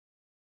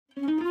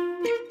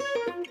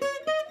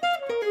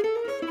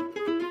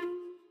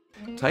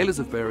Taylor's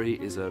of Bury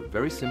is a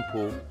very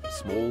simple,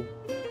 small,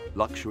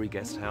 luxury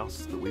guest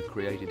house that we've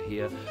created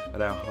here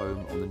at our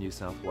home on the New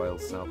South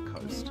Wales south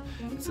coast.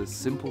 It's a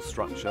simple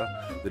structure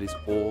that is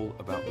all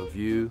about the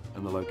view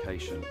and the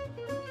location.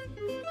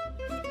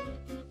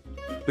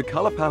 The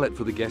colour palette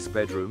for the guest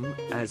bedroom,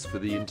 as for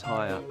the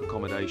entire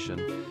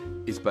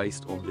accommodation, is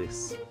based on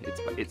this.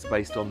 It's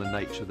based on the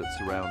nature that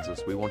surrounds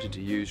us. We wanted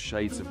to use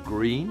shades of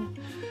green,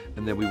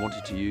 and then we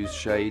wanted to use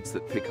shades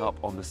that pick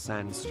up on the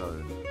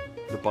sandstone,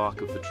 the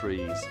bark of the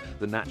trees,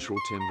 the natural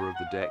timber of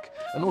the deck,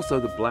 and also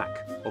the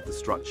black of the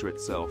structure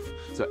itself.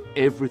 So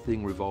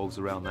everything revolves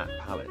around that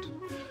palette.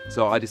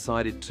 So I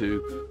decided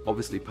to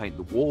obviously paint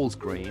the walls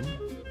green.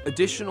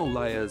 Additional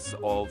layers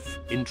of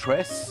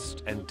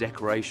interest and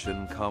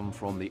decoration come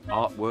from the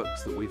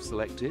artworks that we've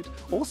selected.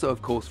 Also,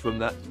 of course, from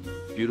that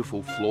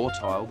beautiful floor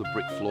tile, the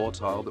brick floor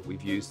tile that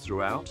we've used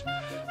throughout,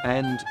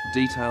 and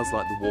details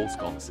like the wall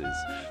sconces.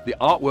 The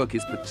artwork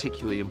is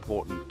particularly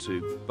important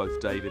to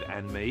both David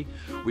and me.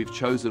 We've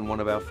chosen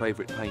one of our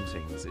favourite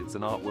paintings. It's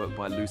an artwork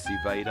by Lucy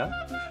Vader,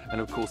 and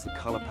of course the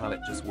colour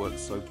palette just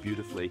works so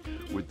beautifully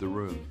with the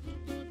room.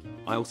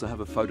 I also have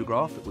a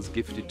photograph that was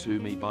gifted to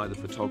me by the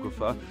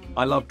photographer.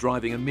 I love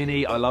driving a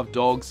Mini, I love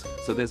dogs,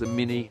 so there's a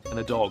Mini and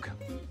a dog.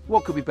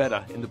 What could be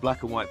better in the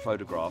black and white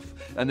photograph?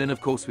 And then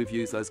of course we've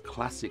used those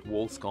classic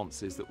wall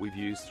sconces that we've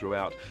used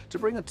throughout to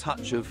bring a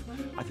touch of,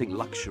 I think,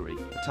 luxury,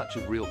 a touch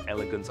of real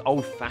elegance,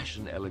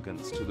 old-fashioned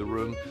elegance to the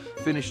room,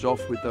 finished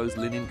off with those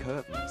linen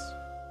curtains.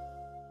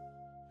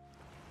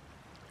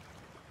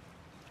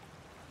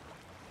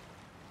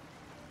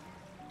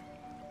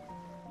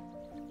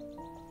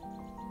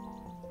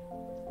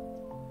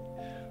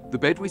 The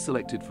bed we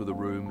selected for the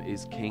room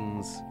is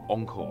King's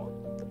Encore.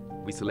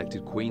 We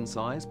selected queen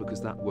size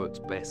because that works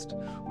best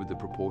with the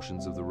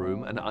proportions of the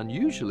room, and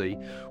unusually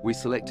we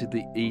selected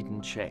the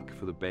Eden check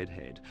for the bed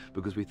head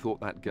because we thought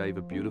that gave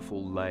a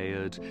beautiful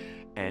layered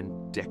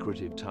and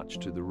decorative touch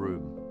to the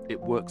room. It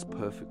works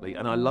perfectly,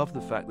 and I love the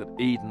fact that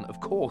Eden,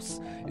 of course,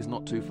 is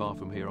not too far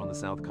from here on the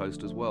south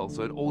coast as well,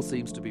 so it all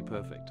seems to be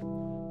perfect.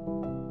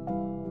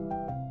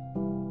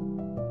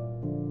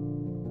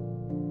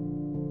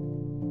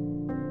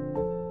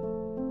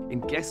 In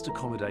guest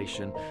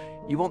accommodation,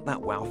 you want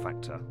that wow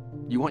factor.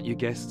 You want your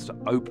guests to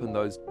open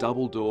those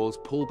double doors,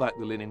 pull back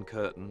the linen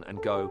curtain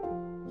and go,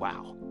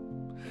 wow.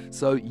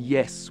 So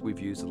yes, we've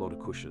used a lot of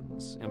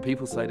cushions. And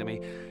people say to me,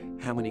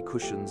 how many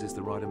cushions is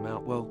the right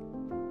amount? Well,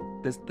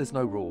 there's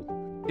no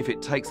rule. If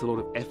it takes a lot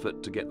of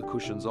effort to get the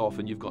cushions off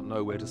and you've got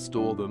nowhere to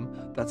store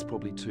them, that's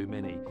probably too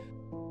many.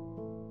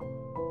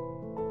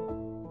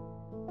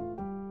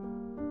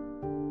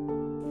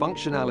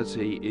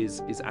 Functionality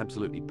is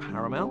absolutely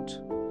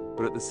paramount.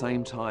 But at the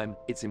same time,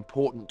 it's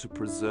important to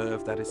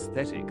preserve that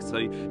aesthetic. So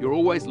you're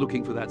always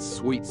looking for that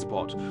sweet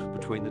spot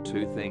between the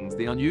two things.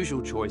 The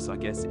unusual choice, I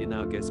guess, in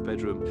our guest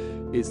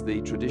bedroom is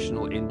the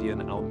traditional Indian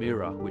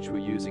almirah, which we're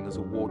using as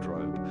a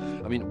wardrobe.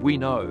 I mean, we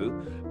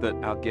know that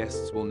our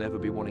guests will never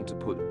be wanting to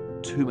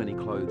put too many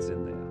clothes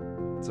in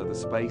there. So the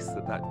space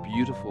that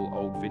beautiful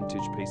old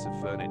vintage piece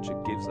of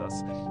furniture gives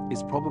us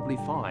is probably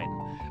fine.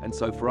 And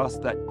so for us,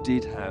 that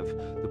did have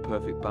the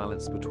perfect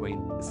balance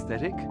between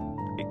aesthetic,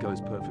 it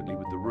goes perfectly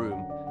with the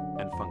room,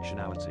 and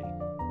functionality.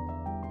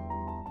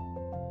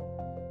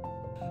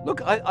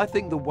 Look, I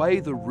think the way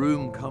the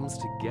room comes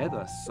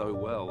together so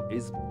well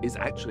is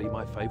actually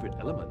my favourite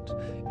element.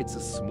 It's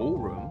a small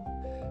room.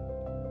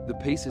 The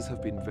pieces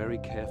have been very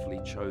carefully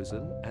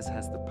chosen, as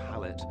has the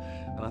palette,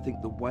 and I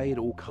think the way it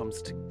all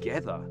comes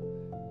together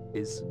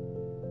is,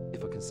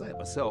 if I can say it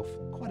myself,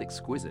 quite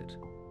exquisite.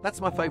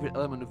 That's my favourite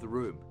element of the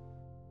room.